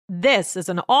This is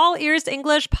an All Ears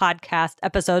English podcast,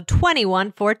 episode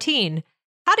 2114.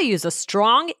 How to use a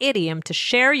strong idiom to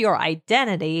share your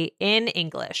identity in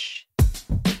English.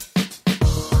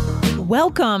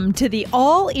 Welcome to the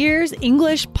All Ears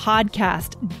English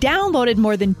podcast, downloaded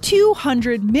more than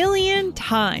 200 million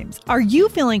times. Are you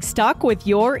feeling stuck with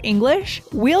your English?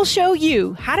 We'll show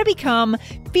you how to become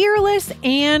fearless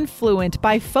and fluent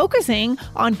by focusing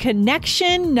on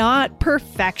connection, not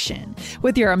perfection.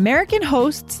 With your American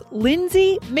hosts,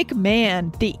 Lindsay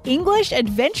McMahon, the English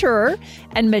adventurer,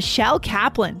 and Michelle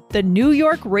Kaplan, the New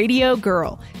York radio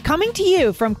girl, coming to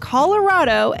you from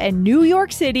Colorado and New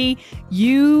York City,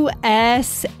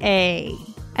 USA.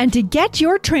 And to get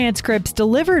your transcripts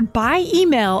delivered by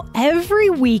email every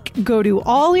week, go to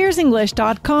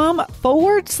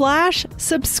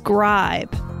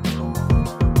allearsenglish.com/subscribe.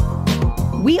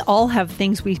 We all have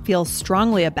things we feel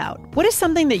strongly about. What is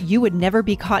something that you would never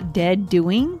be caught dead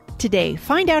doing? Today,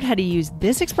 find out how to use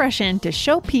this expression to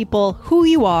show people who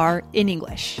you are in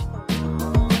English.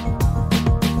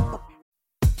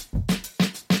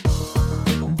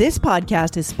 This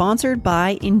podcast is sponsored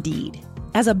by Indeed.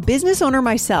 As a business owner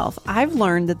myself, I've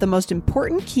learned that the most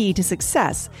important key to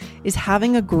success is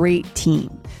having a great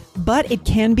team. But it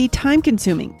can be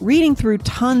time-consuming, reading through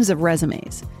tons of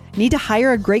resumes. Need to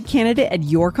hire a great candidate at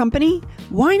your company?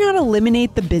 Why not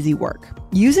eliminate the busy work?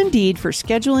 Use Indeed for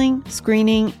scheduling,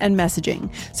 screening, and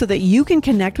messaging so that you can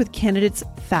connect with candidates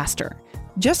faster.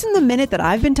 Just in the minute that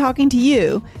I've been talking to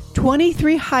you,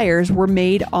 23 hires were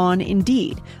made on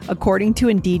Indeed, according to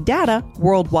Indeed data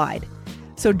worldwide.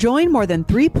 So join more than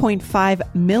 3.5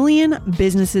 million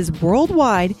businesses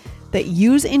worldwide that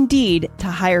use Indeed to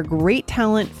hire great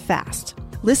talent fast.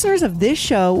 Listeners of this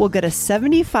show will get a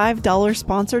 $75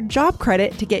 sponsored job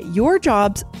credit to get your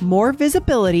jobs more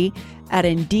visibility at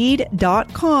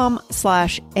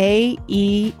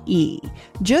Indeed.com/AEE.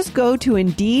 Just go to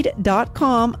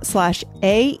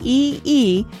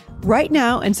Indeed.com/AEE right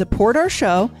now and support our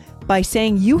show by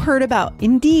saying you heard about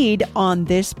Indeed on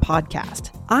this podcast.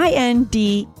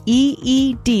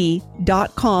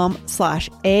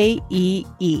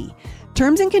 INDEED.com/AEE.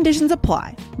 Terms and conditions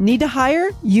apply. Need to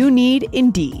hire? You need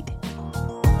Indeed.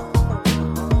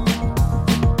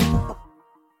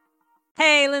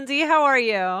 Hey, Lindsay, how are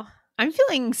you? I'm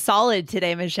feeling solid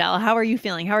today, Michelle. How are you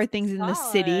feeling? How are things in the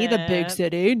city, the big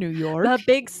city, New York? The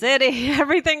big city.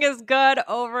 Everything is good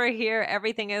over here.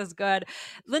 Everything is good.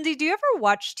 Lindsay, do you ever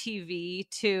watch TV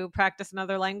to practice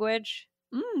another language?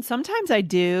 Sometimes I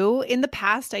do. In the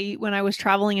past, when I was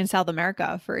traveling in South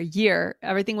America for a year,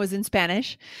 everything was in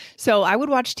Spanish. So I would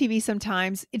watch TV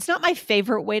sometimes. It's not my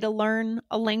favorite way to learn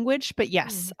a language, but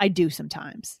yes, I do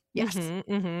sometimes. Yes.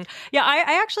 Yeah,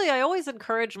 I always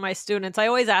encourage my students. I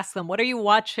always ask them, what are you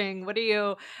watching? What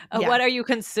are you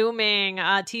consuming?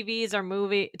 TV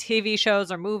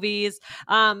shows or movies.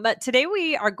 But today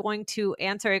we are going to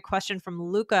answer a question from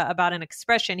Luca about an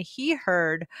expression he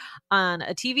heard on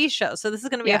a TV show. So this is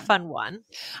going to be a fun one.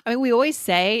 I mean, we always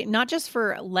say not just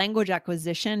for language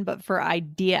acquisition, but for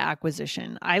idea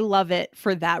acquisition. I love it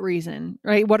for that reason,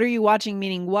 right? What are you watching?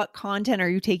 Meaning what content are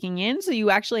you taking in? So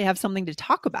you actually have something to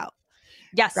talk about.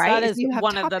 Yes, right? that is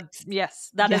one of the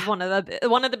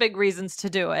one of the big reasons to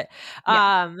do it.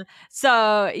 This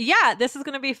is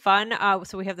going to be fun.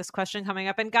 So we have this question coming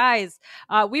up, and guys,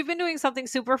 we've been doing something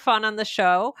super fun on the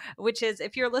show, which is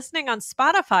if you're listening on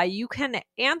Spotify, you can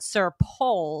answer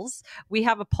polls. We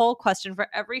have a poll question for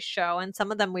every show, and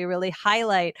some of them we really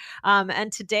highlight.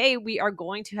 And today we are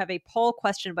going to have a poll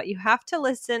question, but you have to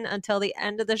listen until the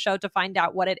end of the show to find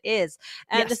out what it is.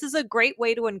 And this is a great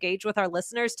way to engage with our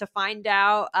listeners to find out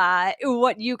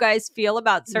what you guys feel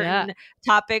about certain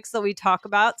topics that we talk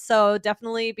about. So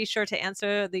definitely be sure to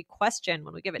answer the question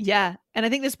when we give it to you. And I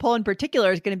think this poll in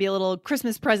particular is going to be a little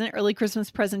Christmas present, early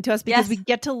Christmas present to us because we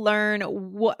get to learn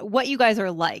what you guys are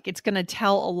like. It's going to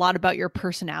tell a lot about your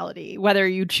personality, whether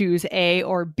you choose A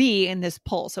or B in this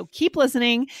poll. So keep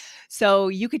listening so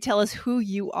you could tell us who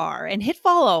you are, and hit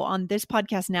follow on this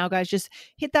podcast now, guys. Just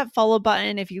hit that follow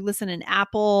button. If you listen in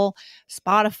Apple,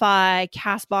 Spotify,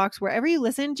 Castbox, wherever you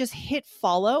listen, just hit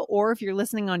follow. Or if you're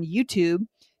listening on YouTube,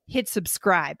 hit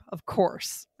subscribe, of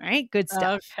course. Right? Good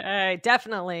stuff. Okay,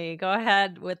 definitely. Go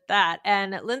ahead with that.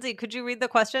 And Lindsay, could you read the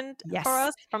question for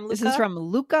us from Luca? This is from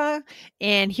Luca.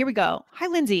 And here we go. Hi,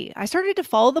 Lindsay. I started to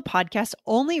follow the podcast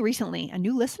only recently. A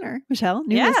new listener, Michelle.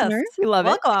 New listener. We love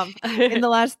Welcome. it. In the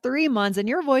last 3 months. And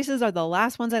your voices are the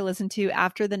last ones I listened to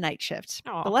after the night shift.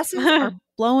 The lessons are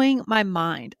blowing my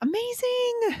mind.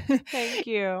 Amazing. Thank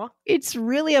you. It's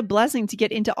really a blessing to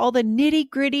get into all the nitty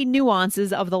gritty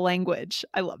nuances of the language.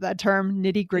 I love that term,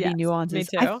 nitty gritty nuances.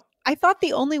 Me too. I thought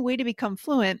the only way to become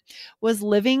fluent was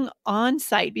living on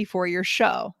site before your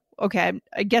show. Okay,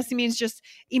 I guess he means just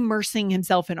immersing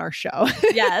himself in our show.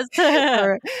 Yes.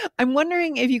 Or I'm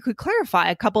wondering if you could clarify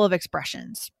a couple of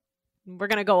expressions. We're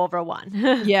going to go over one.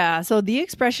 Yeah. So the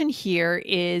expression here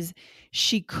is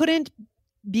she couldn't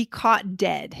be caught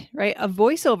dead, right? A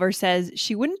voiceover says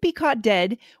she wouldn't be caught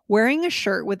dead wearing a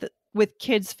shirt with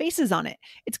kids' faces on it.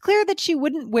 It's clear that she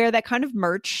wouldn't wear that kind of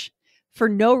merch for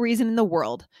no reason in the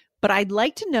world, but I'd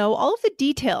like to know all of the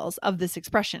details of this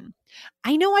expression.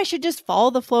 I know I should just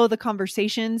follow the flow of the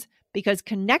conversations because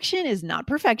connection is not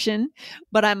perfection,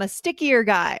 but I'm a stickier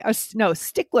guy.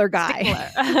 Stickler guy.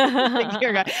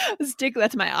 Stickier guy.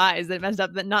 That's my eyes that messed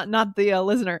up, but not the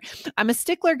listener. I'm a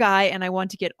stickler guy and I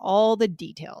want to get all the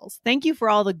details. Thank you for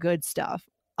all the good stuff.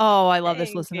 Oh, I love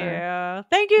this listener.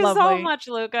 Thank you so Lovely. much,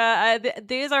 Luca.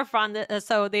 These are fun.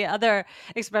 So the other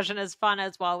expression is fun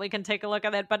as well. We can take a look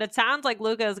at it, but it sounds like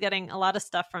Luca is getting a lot of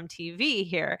stuff from TV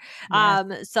here.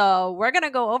 Yes. So we're going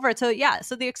to go over it. So yeah,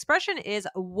 so the expression is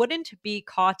wouldn't be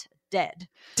caught dead.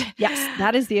 Yes,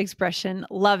 that is the expression.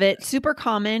 Love it. Super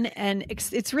common and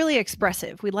it's really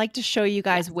expressive. We like to show you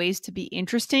guys ways to be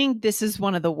interesting. This is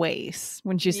one of the ways.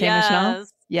 Wouldn't you say, Michelle?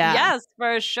 Yeah. Yes,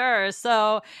 for sure.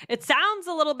 So it sounds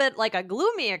a little bit like a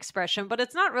gloomy expression, but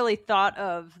it's not really thought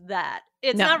of that.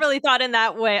 It's not really thought in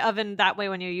that way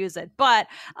when you use it. But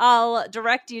I'll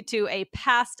direct you to a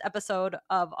past episode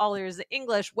of All Ears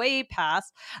English, way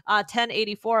past.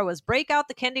 1084 was break out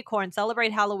the candy corn,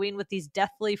 celebrate Halloween with these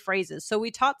deathly phrases. So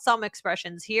we taught some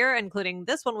expressions here, including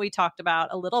this one we talked about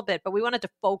a little bit, but we wanted to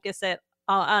focus it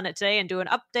on it today and do an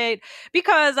update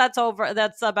because that's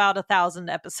about 1,000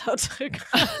 episodes ago.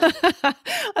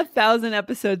 1,000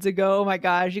 episodes ago. Oh my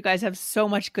gosh, you guys have so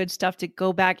much good stuff to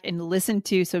go back and listen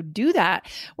to. So do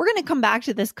that. We're going to come back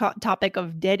to this topic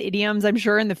of dead idioms, I'm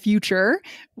sure, in the future,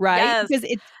 right? Yes.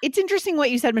 Because it's interesting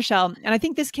what you said, Michelle. And I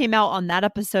think this came out on that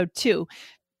episode too.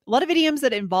 A lot of idioms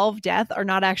that involve death are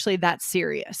not actually that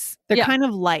serious. They're kind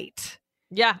of light.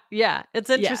 Yeah. It's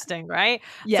interesting, right?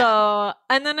 Yeah. So,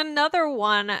 and then another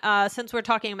one, since we're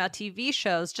talking about TV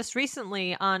shows, just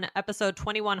recently on episode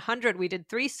 2100, we did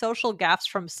 3 social gaffes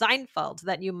from Seinfeld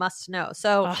that you must know.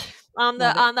 So on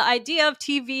the idea of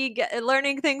TV,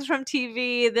 learning things from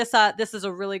TV, this is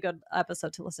a really good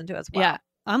episode to listen to as well. Yeah.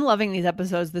 I'm loving these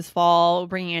episodes this fall,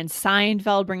 bringing in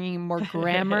Seinfeld, bringing in more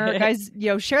grammar. Guys,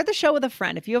 share the show with a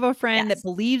friend. If you have a friend that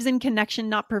believes in connection,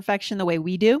 not perfection, the way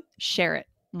we do, share it.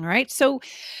 All right. So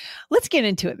let's get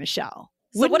into it, Michelle.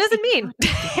 So what does it mean?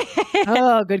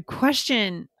 Oh, good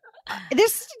question.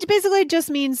 This basically just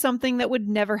means something that would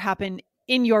never happen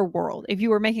in your world. If you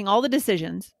were making all the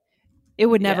decisions, it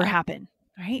would never happen.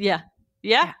 Right?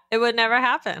 Yeah, it would never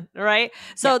happen, right?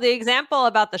 So the example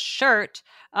about the shirt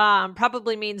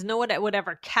probably means no one would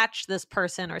ever catch this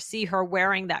person or see her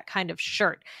wearing that kind of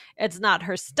shirt. It's not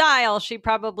her style. She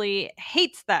probably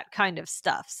hates that kind of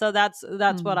stuff. So that's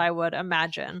what I would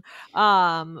imagine.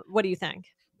 What do you think?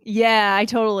 Yeah, I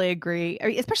totally agree.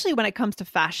 Especially when it comes to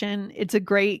fashion, it's a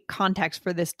great context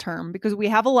for this term because we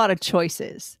have a lot of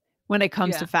choices when it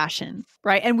comes to fashion,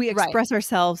 right? And we express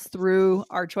ourselves through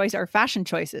our fashion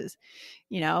choices,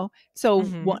 So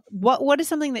what is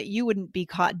something that you wouldn't be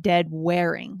caught dead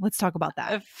wearing? Let's talk about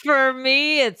that. For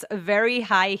me, it's very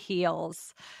high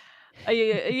heels.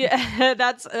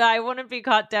 I wouldn't be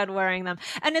caught dead wearing them.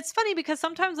 And it's funny because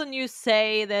sometimes when you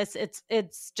say this,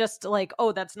 it's just like,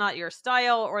 oh, that's not your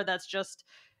style, or that's just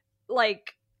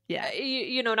like,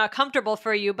 not comfortable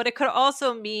for you. But it could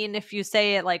also mean if you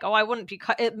say it like, oh, I wouldn't be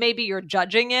caught, maybe you're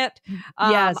judging it.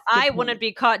 I wouldn't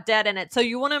be caught dead in it. So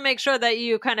you want to make sure that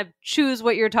you kind of choose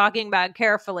what you're talking about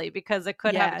carefully because it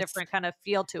could have a different kind of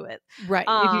feel to it. Right.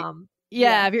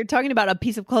 If you're talking about a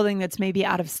piece of clothing that's maybe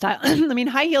out of style, I mean,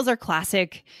 high heels are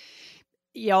classic.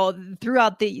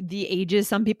 Throughout the ages,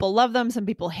 some people love them, some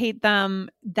people hate them.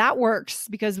 That works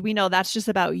because we know that's just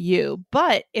about you.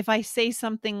 But if I say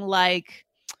something like,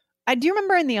 I do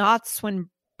remember in the aughts when,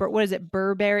 what is it,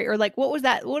 Burberry, or like, what was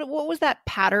that? What was that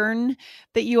pattern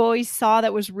that you always saw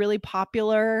that was really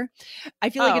popular? I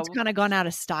feel like it's kind of gone out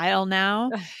of style now.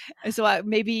 So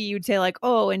maybe you'd say like,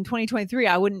 oh, in 2023,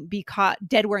 I wouldn't be caught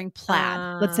dead wearing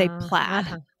plaid. Let's say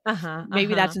plaid.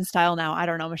 Maybe that's in style now. I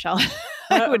don't know, Michelle.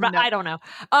 I don't know.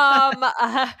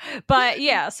 But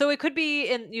yeah, so it could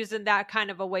be used in that kind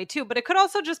of a way too, but it could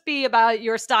also just be about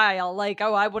your style. Like,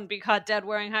 oh, I wouldn't be caught dead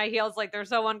wearing high heels. Like they're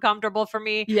so uncomfortable for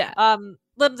me. Yeah.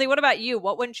 Lindsay, what about you?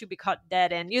 What wouldn't you be caught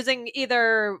dead in using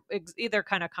either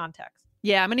kind of context?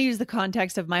 Yeah, I'm going to use the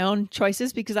context of my own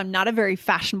choices because I'm not a very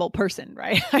fashionable person,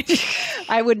 right?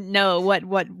 I wouldn't know what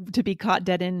to be caught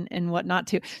dead in and what not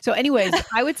to. So anyways,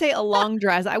 I would say a long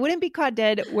dress. I wouldn't be caught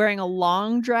dead wearing a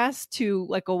long dress to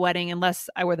like a wedding unless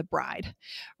I were the bride,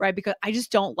 right? Because I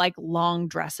just don't like long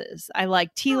dresses. I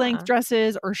like T-length Huh.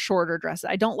 dresses or shorter dresses.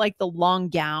 I don't like the long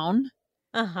gown.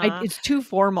 Uh-huh. It's too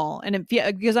formal, and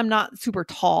because I'm not super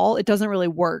tall, it doesn't really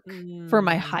work for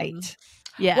my Mm. height.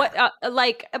 Yeah. What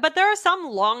like but there are some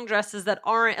long dresses that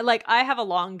aren't like I have a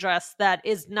long dress that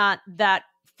is not that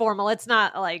formal. It's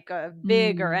not like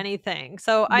big or Mm, anything.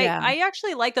 So yeah. I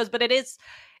actually like those, but it is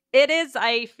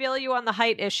I feel you on the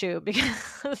height issue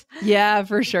because Yeah,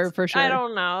 for sure, for I sure.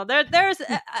 don't know. There's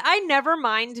I never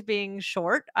mind being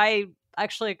short. I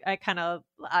kind of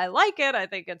I like it. I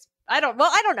think it's I don't know.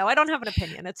 I don't have an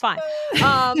opinion. It's fine.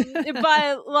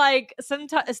 But like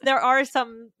sometimes there are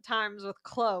some times with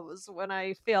clothes when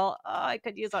I feel I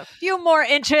could use a few more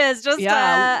inches just to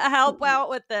Yeah. help out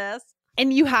with this.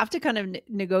 And you have to kind of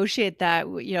negotiate that.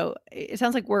 It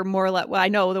sounds like we're more or less, well, I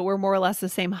know that we're more or less the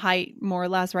same height, more or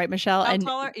less, right, Michelle? How And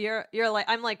taller? You're like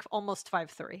I'm like almost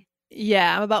 5'3".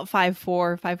 yeah, I'm about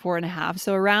 5'4", 5'4.5".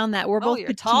 So around that, we're Oh, both you're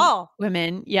petite tall.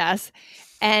 women. Yes.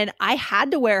 And I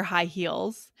had to wear high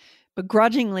heels,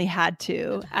 begrudgingly had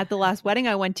to at the last wedding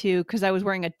I went to because I was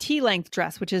wearing a T-length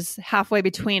dress, which is halfway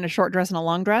between a short dress and a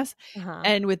long dress. Uh-huh.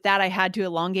 And with that, I had to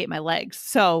elongate my legs.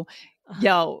 So,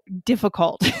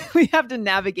 difficult. We have to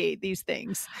navigate these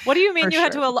things What do you mean for you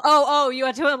had to sure. you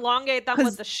had to elongate them with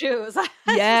Because the shoes? I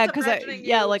was yeah, just because imagining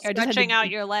you like I just had stretching out to.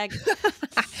 your legs,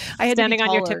 I had to be standing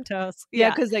on your taller. tiptoes. Yeah,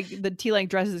 Yeah. because like the T-length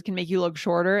dresses can make you look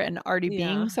shorter, and already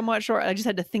being Yeah. somewhat short, I just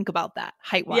had to think about that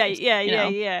height Yeah, wise. yeah, yeah,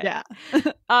 yeah.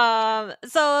 Yeah,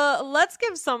 So let's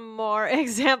give some more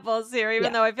examples here, even yeah.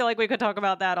 though I feel like we could talk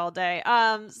about that all day.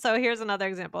 So here's another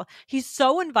example. He's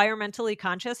so environmentally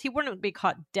conscious, he wouldn't be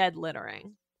caught dead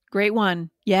littering. Great one.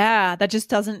 Yeah, that just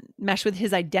doesn't mesh with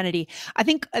his identity. I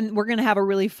think and we're going to have a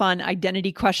really fun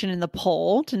identity question in the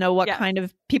poll to know what Yes. kind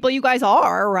of people you guys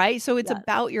are, right? So it's Yes.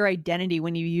 about your identity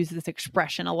when you use this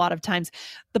expression. A lot of times,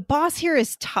 the boss here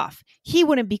is tough. He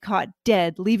wouldn't be caught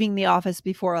dead leaving the office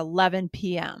before 11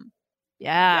 p.m.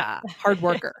 Yeah, Yeah. hard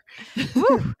worker.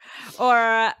 Whew.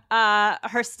 Or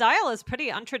her style is pretty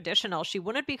untraditional. She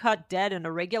wouldn't be caught dead in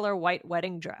a regular white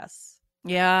wedding dress.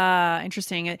 Yeah,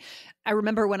 interesting. I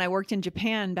remember when I worked in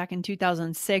Japan back in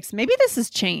 2006. Maybe this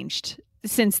has changed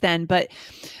since then, but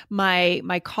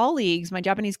my colleagues, my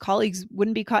Japanese colleagues,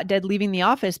 wouldn't be caught dead leaving the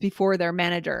office before their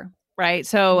manager, right?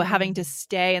 So having to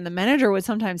stay, and the manager would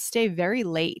sometimes stay very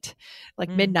late, like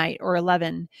Mm. midnight or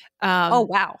 11. Oh,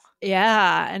 wow.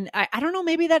 Yeah, and I don't know.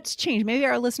 Maybe that's changed. Maybe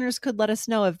our listeners could let us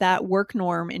know if that work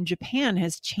norm in Japan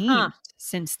has Huh. changed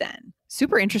since then.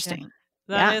 Super Yeah. interesting.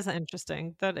 That Yeah. is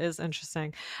interesting. That is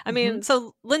interesting. I Mhm. mean,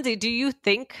 so Lindsay, do you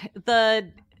think the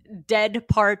dead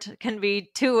part can be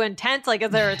too intense? Like, is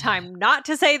there a time not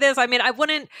to say this? I mean, I don't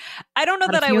know At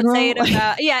a that I would say it funeral?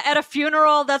 about, yeah, at a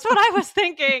funeral. That's what I was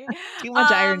thinking. Too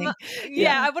much irony. Yeah,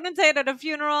 Yeah. I wouldn't say it at a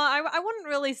funeral. I wouldn't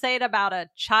really say it about a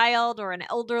child or an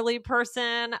elderly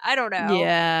person. I don't know.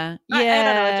 Yeah. I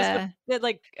don't know. It just Yeah. would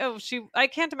like, oh, I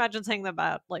can't imagine saying that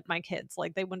about like my kids.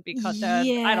 Like they wouldn't be cut dead.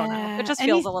 I don't know. It Yeah. just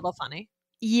feels a little funny.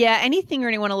 Yeah, anything or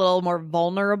anyone a little more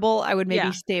vulnerable, I would maybe Yeah.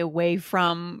 stay away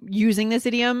from using this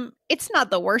idiom. It's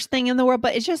not the worst thing in the world,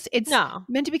 but it's No.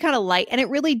 meant to be kind of light, and it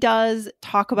really does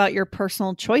talk about your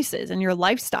personal choices and your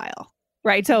lifestyle,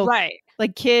 right? So Right.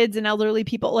 like kids and elderly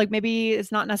people, like maybe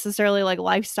it's not necessarily like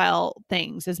lifestyle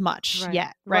things as much Right.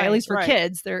 yet, right? At least for Right.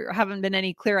 kids, there haven't been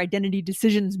any clear identity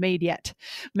decisions made yet,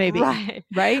 maybe, Right.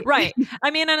 right? Right.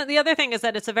 I mean, and the other thing is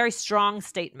that it's a very strong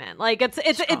statement. Like it's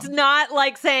Strong. not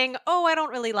like saying, "Oh, I don't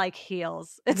really like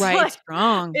heels." It's Right, like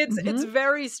strong. it's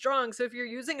very strong. So if you're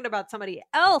using it about somebody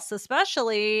else,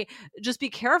 especially, just be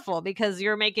careful because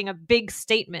you're making a big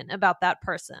statement about that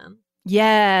person.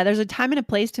 Yeah, there's a time and a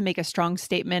place to make a strong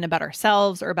statement about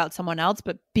ourselves or about someone else,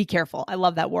 but be careful. I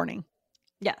love that warning.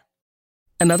 Yeah.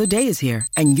 Another day is here,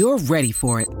 and you're ready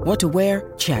for it. What to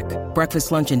wear? Check.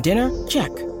 Breakfast, lunch, and dinner?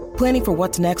 Check. Planning for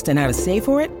what's next and how to save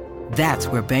for it? That's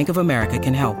where Bank of America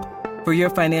can help. For your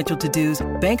financial to-dos,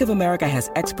 Bank of America has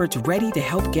experts ready to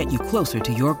help get you closer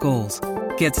to your goals.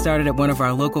 Get started at one of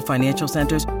our local financial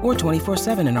centers or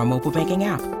 24/7 in our mobile banking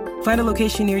app. Find a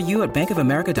location near you at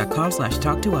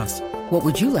bankofamerica.com/talktous. What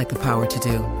would you like the power to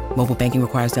do? Mobile banking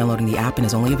requires downloading the app and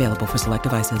is only available for select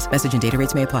devices. Message and data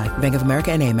rates may apply. Bank of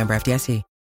America N.A., member FDIC.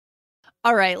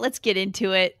 All right, let's get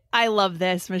into it. I love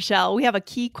this, Michelle. We have a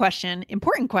key question,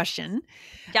 important question.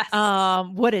 Yes.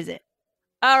 What is it?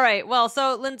 All right. Well,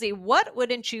 so Lindsay, what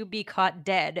wouldn't you be caught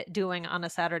dead doing on a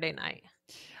Saturday night?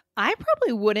 I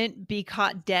probably wouldn't be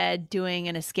caught dead doing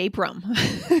an escape room.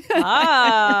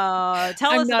 Oh,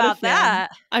 tell I'm us not a about fan.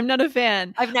 that. I'm not a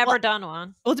fan. I've never done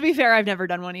one. Well, to be fair, I've never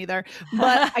done one either,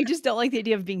 but I just don't like the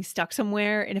idea of being stuck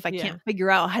somewhere. And if I Yeah. can't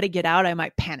figure out how to get out, I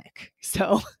might panic.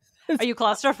 So Are you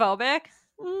claustrophobic?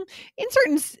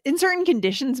 in certain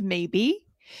conditions, maybe.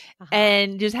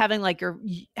 And just having like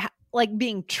like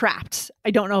being trapped.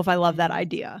 I don't know if I love that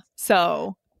idea.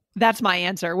 So that's my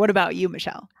answer. What about you,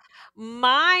 Michelle?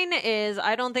 Mine is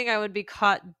I don't think I would be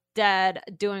caught dead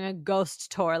doing a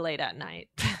ghost tour late at night.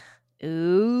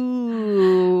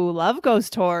 Ooh, love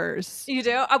ghost tours. You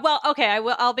do? Well, okay,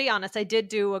 I'll be honest. I did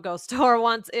do a ghost tour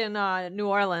once in New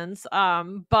Orleans.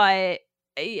 But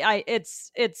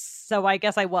it's so I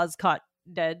guess I was caught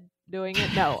dead doing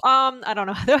it. No. I don't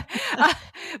know.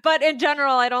 But in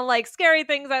general, I don't like scary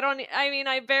things. I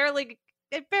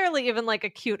barely even like a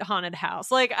cute haunted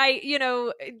house. Like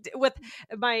with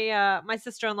my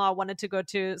sister-in-law wanted to go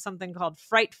to something called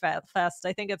Fright Fest.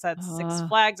 I think it's at Six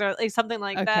Flags or like something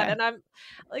like that. And I'm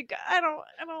like, I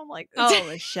don't like this. Oh,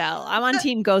 Michelle, I'm on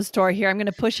team ghost tour here. I'm going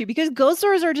to push you because ghost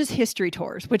tours are just history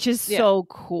tours, which is so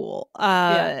cool.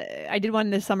 I did one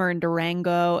this summer in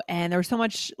Durango, and there was so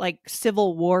much like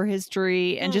Civil War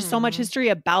history and just so much history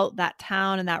about that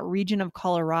town and that region of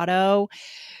Colorado.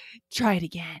 Try it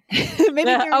again. Maybe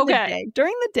during the day.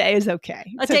 During the day is okay.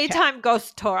 It's daytime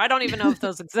ghost tour. I don't even know if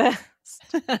those exist.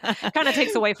 Kind of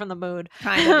takes away from the mood.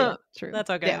 Kind of. True. That's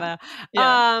okay though.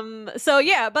 Yeah.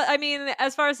 But I mean,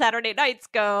 as far as Saturday nights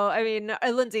go, I mean,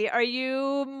 Lindsay, are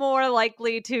you more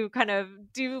likely to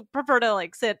do you prefer to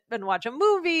like sit and watch a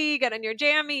movie, get in your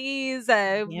jammies,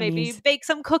 maybe bake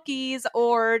some cookies,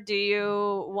 or do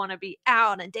you want to be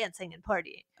out and dancing and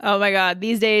partying? Oh my God.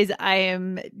 These days I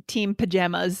am team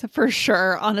pajamas for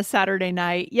sure on a Saturday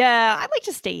night. Yeah. I like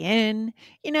to stay in,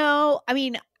 I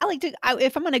mean,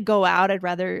 if I'm going to go out, I'd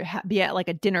rather be at like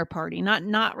a dinner party,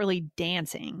 not really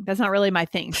dancing. That's not really my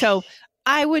thing. So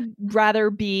I would rather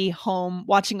be home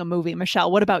watching a movie.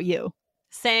 Michelle, what about you?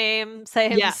 Same. Because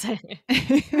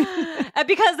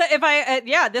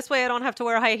this way I don't have to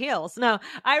wear high heels. No,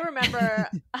 I remember,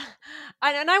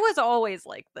 and I was always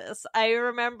like this. I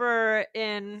remember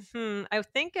I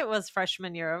think it was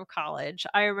freshman year of college.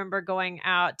 I remember going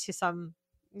out to some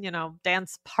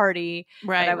dance party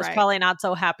that I was probably not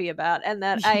so happy about. And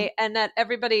that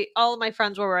all of my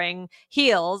friends were wearing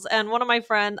heels, and one of my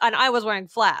friends, and I was wearing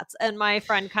flats, and my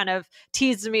friend kind of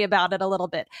teased me about it a little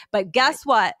bit. But guess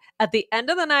what? At the end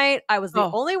of the night, I was the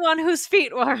only one whose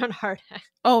feet were on hard hat.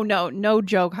 Oh, no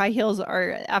joke. High heels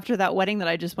are, after that wedding that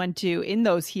I just went to, in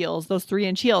those heels, those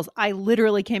 3-inch heels, I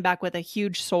literally came back with a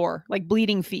huge sore, like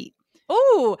bleeding feet.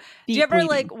 Oh, do you ever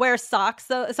like wear socks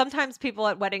though? Sometimes people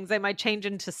at weddings, they might change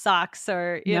into socks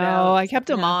or, No, I kept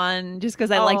them on just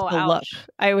because I liked the look.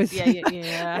 I was,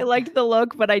 I liked the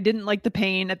look, but I didn't like the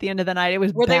pain at the end of the night. It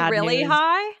was Were bad they really news.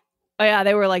 high? Oh yeah,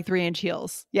 they were like 3-inch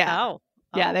heels. Yeah. Oh.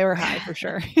 Yeah, they were high for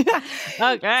sure.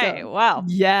 Okay. Wow.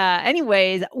 Yeah.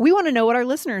 Anyways, we want to know what our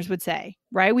listeners would say,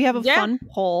 right? We have a fun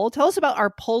poll. Tell us about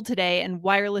our poll today and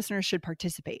why our listeners should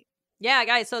participate. Yeah,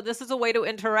 guys. So this is a way to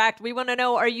interact. We want to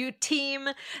know, are you team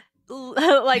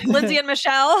like Lindsay and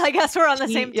Michelle? I guess we're on the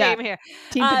same team here.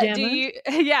 Team pajamas.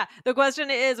 The question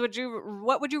is,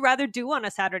 what would you rather do on a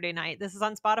Saturday night? This is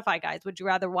on Spotify, guys. Would you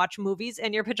rather watch movies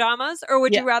in your pajamas, or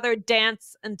would you rather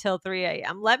dance until 3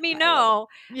 a.m.? Let me know.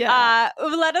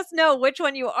 Let us know which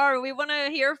one you are. We want to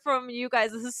hear from you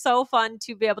guys. This is so fun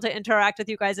to be able to interact with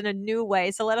you guys in a new way.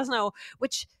 So let us know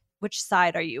which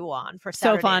side are you on for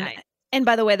Saturday night. And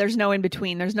by the way, there's no in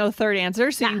between. There's no third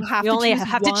answer. So you have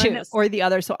to choose or the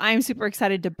other. So I'm super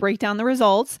excited to break down the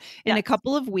results in a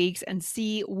couple of weeks and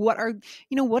see what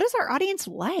is our audience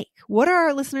like? What are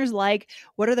our listeners like?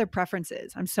 What are their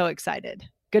preferences? I'm so excited.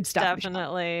 Good stuff.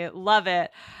 Definitely. Love it.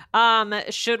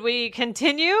 Should we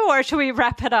continue or should we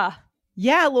wrap it up?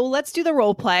 Yeah, well, let's do the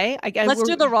role play. Let's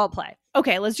do the role play.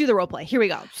 Okay, let's do the role play. Here we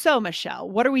go. So, Michelle,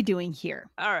 what are we doing here?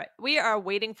 All right. We are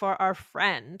waiting for our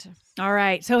friend. All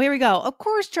right. So here we go. Of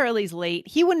course, Charlie's late.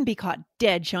 He wouldn't be caught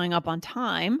dead showing up on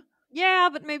time. Yeah,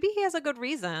 but maybe he has a good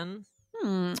reason.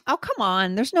 Oh, come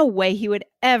on. There's no way he would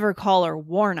ever call or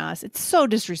warn us. It's so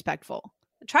disrespectful.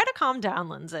 Try to calm down,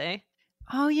 Lindsay.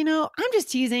 Oh, I'm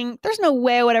just teasing. There's no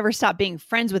way I would ever stop being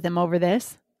friends with him over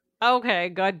this. Okay,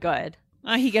 good.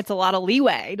 He gets a lot of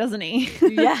leeway, doesn't he?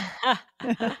 Yeah.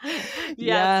 Yes,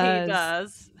 he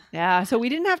does. Yeah. So we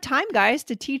didn't have time, guys,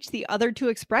 to teach the other two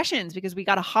expressions because we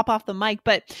got to hop off the mic.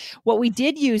 But what we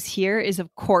did use here is,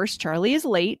 of course, Charlie is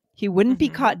late. He wouldn't be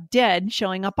caught dead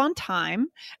showing up on time.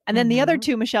 And then the other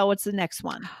two, Michelle, what's the next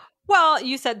one? Well,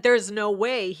 you said there's no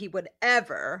way he would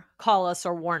ever call us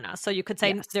or warn us. So you could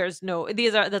say that's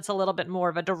a little bit more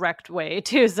of a direct way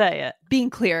to say it. Being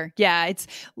clear. Yeah. It's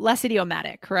less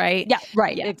idiomatic, right? Yeah,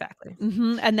 right. Yeah. Exactly.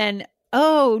 And then,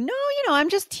 oh, no, I'm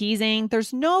just teasing.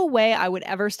 There's no way I would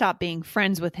ever stop being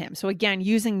friends with him. So again,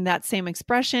 using that same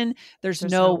expression, there's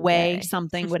no way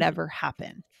something would ever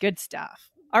happen. Good stuff.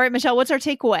 All right, Michelle, what's our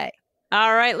takeaway?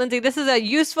 All right, Lindsay, this is a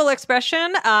useful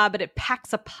expression, but it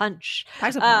packs a punch.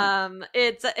 It's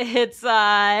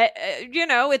a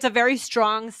very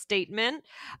strong statement.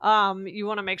 You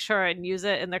want to make sure and use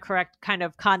it in the correct kind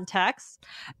of context.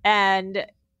 And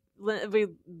we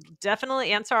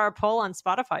definitely answer our poll on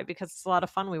Spotify because it's a lot of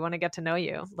fun. We want to get to know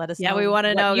you. Let us know. We want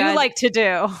to know what you like to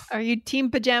do. Are you team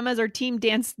pajamas or team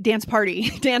dance party,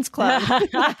 dance club?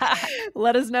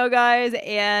 Let us know, guys.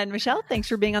 And Michelle, thanks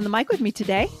for being on the mic with me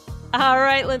today. All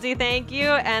right, Lindsay, thank you.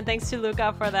 And thanks to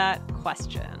Luca for that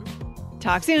question.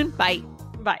 Talk soon. Bye.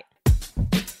 Bye.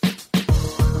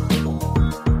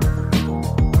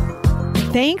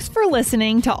 Thanks for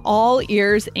listening to All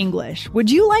Ears English. Would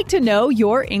you like to know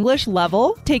your English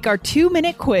level? Take our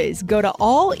 2-minute quiz. Go to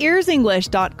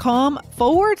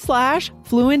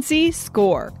allearsenglish.com/fluency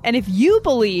score. And if you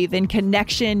believe in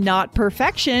connection, not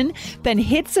perfection, then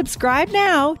hit subscribe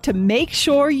now to make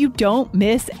sure you don't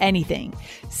miss anything.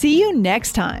 See you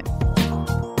next time.